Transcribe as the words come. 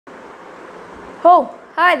Oh,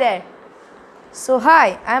 hi there. So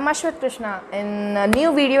hi, I'm Ashwath Krishna in a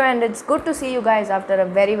new video, and it's good to see you guys after a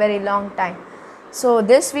very long time. So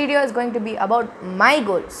this video is going to be about my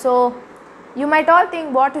goal. So you might all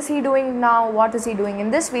think, what is he doing now? What is he doing in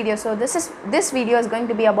this video? So this video is going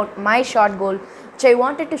to be about my short goal, which I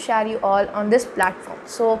wanted to share you all on this platform.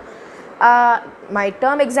 So my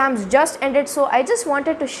term exams just ended, so I just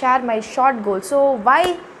wanted to share my short goal. So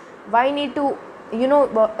why need to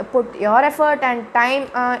put your effort and time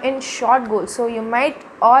in short goals? So you might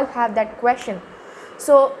all have that question.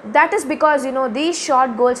 So that is because these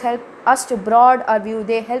short goals help us to broaden our view.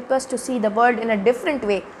 They help us to see the world in a different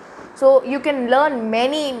way, so you can learn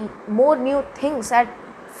many more new things. At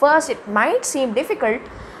first it might seem difficult,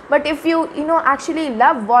 but if you actually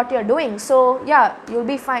love what you're doing, so yeah, you'll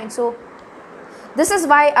be fine. So this is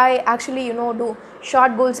why I actually do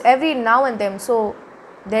short goals every now and then. So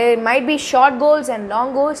there might be short goals and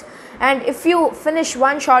long goals, and if you finish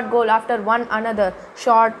one short goal after one another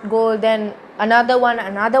short goal, then another one,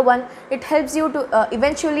 it helps you to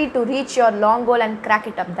eventually to reach your long goal and crack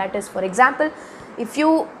it up. That is, for example, if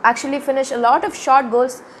you actually finish a lot of short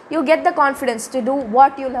goals, you get the confidence to do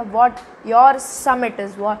what you love, what your summit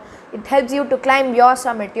is, what it helps you to climb your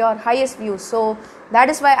summit, your highest view. So that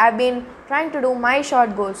is why I've been trying to do my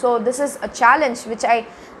short goal. So this is a challenge which I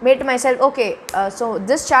made to myself. Okay, so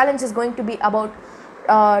this challenge is going to be about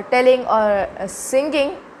telling or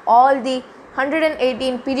singing all the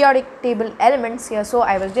 118 periodic table elements here. So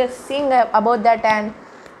I was just saying about that, and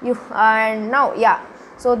now, yeah,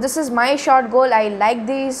 so this is my short goal. I like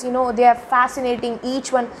these, they are fascinating.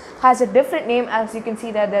 Each one has a different name. As you can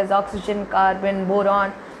see, that there's oxygen, carbon,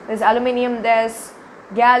 boron, there's aluminium, there's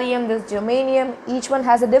gallium, there's germanium. Each one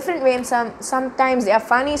has a different name. Sometimes they are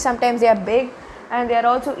funny, sometimes they are big, and they are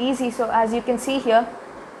also easy. So as you can see here,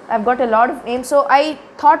 I've got a lot of names. So I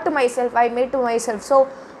made to myself, so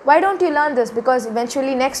why don't you learn this? Because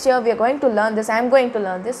eventually next year we are going to learn this. I'm going to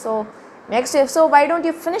learn this. So next year, so why don't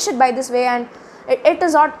you finish it by this way? And it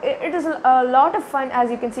is a lot of fun. As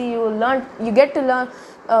you can see, you get to learn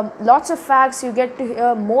lots of facts. You get to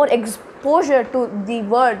hear more exposure to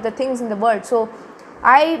the things in the world. So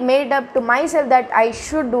I made up to myself that I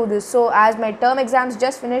should do this. So as my term exams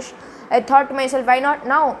just finished, I thought to myself, why not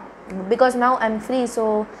now? Because now I'm free.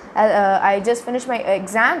 So I just finished my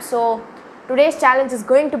exam. So today's challenge is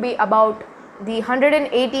going to be about the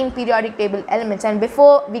 118 periodic table elements. And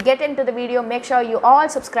before we get into the video, make sure you all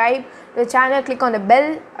subscribe to the channel, click on the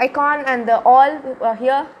bell icon and the all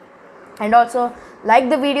here, and also like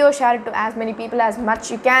the video, share it to as many people as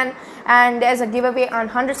much you can. And there's a giveaway on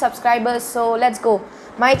 100 subscribers. So let's go.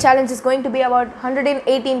 My challenge is going to be about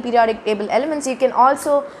 118 periodic table elements. You can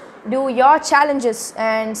also do your challenges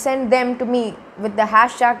and send them to me with the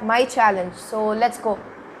hashtag mychallenge. So let's go.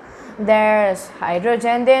 There's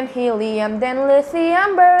hydrogen, then helium, then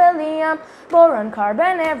lithium, beryllium, boron,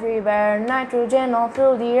 carbon everywhere, nitrogen all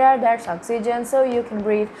through the air. There's oxygen so you can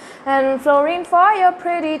breathe, and fluorine for your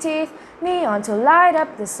pretty teeth, neon to light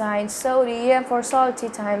up the signs, sodium for salty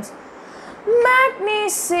times,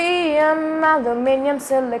 magnesium, aluminium,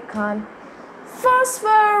 silicon,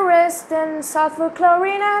 phosphorus, then sulfur,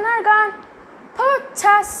 chlorine, and argon,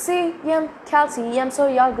 potassium, calcium so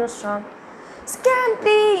y'all grow strong,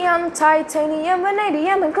 scandium, titanium,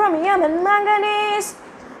 vanadium, and chromium, and manganese.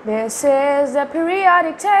 This is the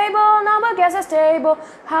periodic table, noble gases table,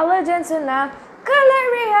 halogens and alkali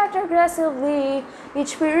react aggressively.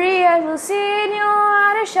 Each period will see new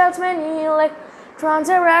outer shells, many electrons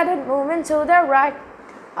are added, moving to the right.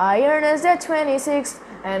 Iron is the 26th,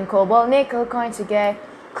 and cobalt, nickel coin together,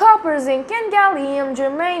 copper, zinc, and gallium,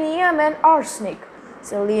 germanium, and arsenic,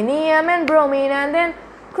 selenium, and bromine, and then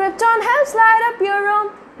krypton helps light up your room,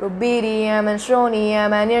 rubidium, and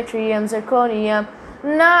strontium, and yttrium, zirconium,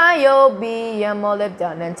 niobium,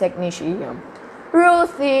 molybdenum, and technetium,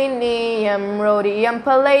 ruthenium, rhodium,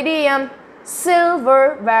 palladium,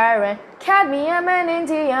 silver, varan, cadmium, and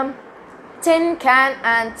indium, tin can,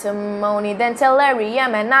 antimony, then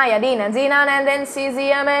tellurium, and iodine, and xenon, and then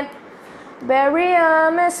cesium, and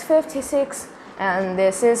barium is 56, and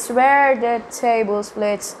this is where the table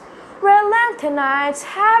splits. Red lanthanides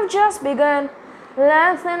have just begun.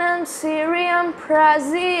 Lanthanum, cerium,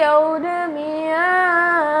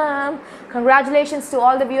 praseodymium. Congratulations to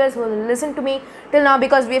all the viewers who listened to me till now,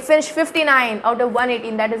 because we have finished 59 out of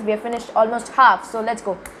 118. That is, we have finished almost half. So let's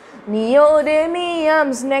go.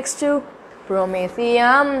 Neodymium's next to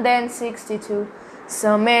promethium, then 62.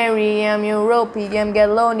 Samarium, europium,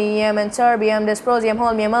 gadolinium, and terbium, dysprosium,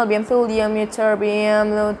 holmium, albium, thulium,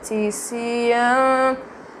 ytterbium, lutetium,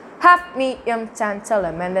 hafnium,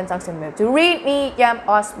 tantalum, and then tungsten, mercurium,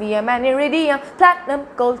 osmium, and iridium, platinum,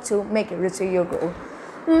 gold to make it richer you grow.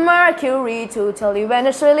 Mercury to tell you when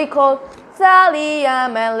it's really cold.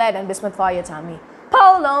 Thallium and lead and bismuth for your tummy.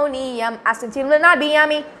 Polonium, astatine will not be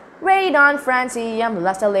yummy. Radon, francium will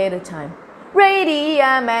last a later time.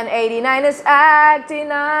 Radium and 89 is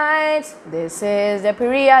actinides. This is the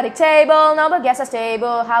periodic table. Noble gases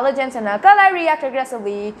stable. Halogens and alkali react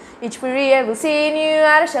aggressively. Each period will see new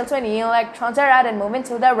outer shell 20 electrons are added moving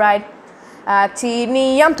to the right.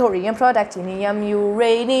 Actinium, thorium, protactinium,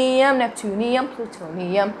 uranium, neptunium,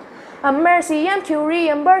 plutonium, americium,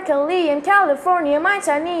 curium, berkelium, californium,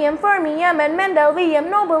 einsteinium, fermium, and mendelium,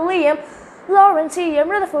 nobelium, lawrencium,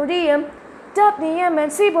 rutherfordium, dubnium,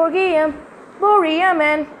 and seaborgium, borium,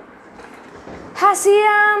 and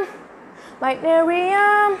hassium,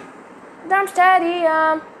 meitnerium,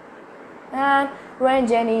 darmstadtium, and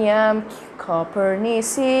rhengenium,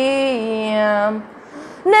 copernicium,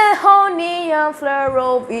 nihonium,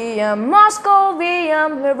 flerovium,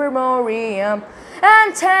 moscovium, livermorium,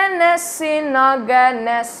 and Tennessee,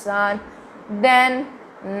 Naganesson. Then,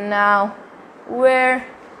 now, we're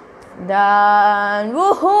done.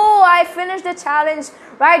 Woohoo! I finished the challenge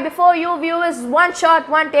right before you viewers. One shot,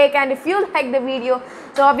 one take. And if you like the video,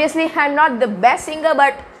 so obviously I'm not the best singer,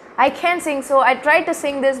 but I can sing. So I tried to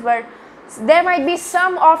sing this, but there might be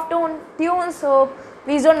some off-tone tunes, so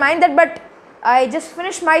please don't mind that. But I just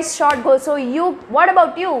finished my short goal. So you, what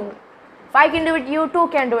about you? If I can do it, you too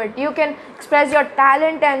can do it. You can express your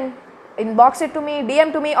talent and inbox it to me,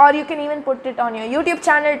 DM to me, or you can even put it on your YouTube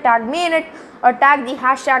channel, tag me in it, or tag the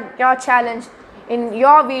hashtag your challenge in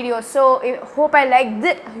your video. So I hope you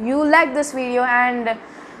like this video, and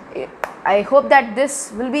I hope that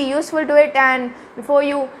this will be useful to it. And before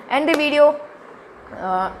you end the video,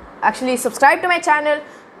 actually subscribe to my channel,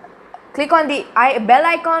 click on the bell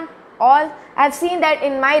icon. All I've seen that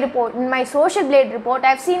in my report, in my Social Blade report,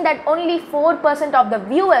 I've seen that only 4% of the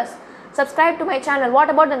viewers subscribe to my channel. What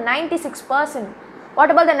about the 96%? What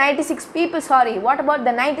about the 96 people? Sorry, what about the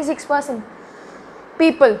 96%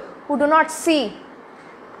 people who do not see,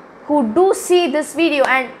 who do see this video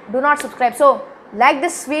and do not subscribe? So like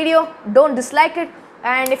this video, don't dislike it.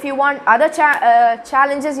 And if you want other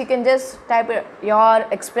challenges, you can just type your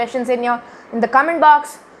expressions in the comment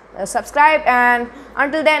box. Subscribe, and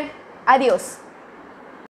until then, adios.